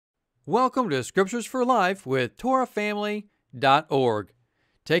Welcome to Scriptures for Life with TorahFamily.org,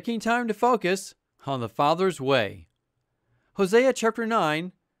 taking time to focus on the Father's way. Hosea chapter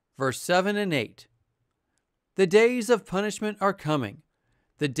 9, verse 7 and 8. The days of punishment are coming.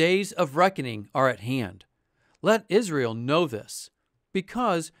 The days of reckoning are at hand. Let Israel know this.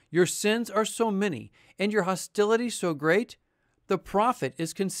 Because your sins are so many and your hostility so great, the prophet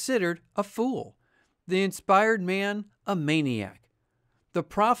is considered a fool, the inspired man a maniac. The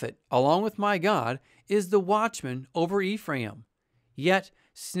prophet, along with my God, is the watchman over Ephraim. Yet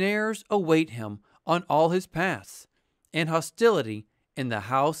snares await him on all his paths, and hostility in the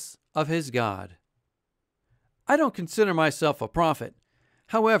house of his God. I don't consider myself a prophet.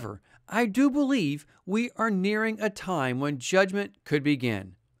 However, I do believe we are nearing a time when judgment could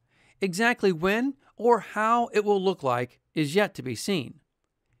begin. Exactly when or how it will look like is yet to be seen.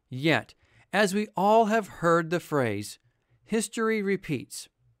 Yet, as we all have heard the phrase, history repeats,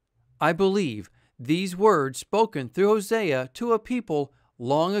 I believe these words spoken through Hosea to a people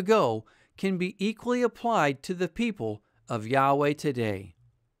long ago can be equally applied to the people of Yahweh today.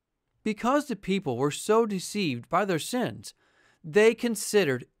 Because the people were so deceived by their sins, they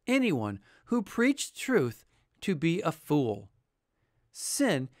considered anyone who preached truth to be a fool.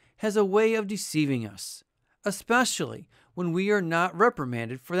 Sin has a way of deceiving us, especially when we are not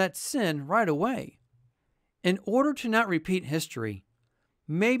reprimanded for that sin right away. In order to not repeat history,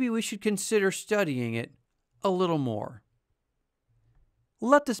 maybe we should consider studying it a little more.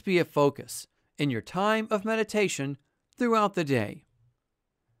 Let this be a focus in your time of meditation throughout the day.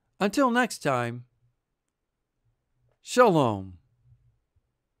 Until next time, Shalom.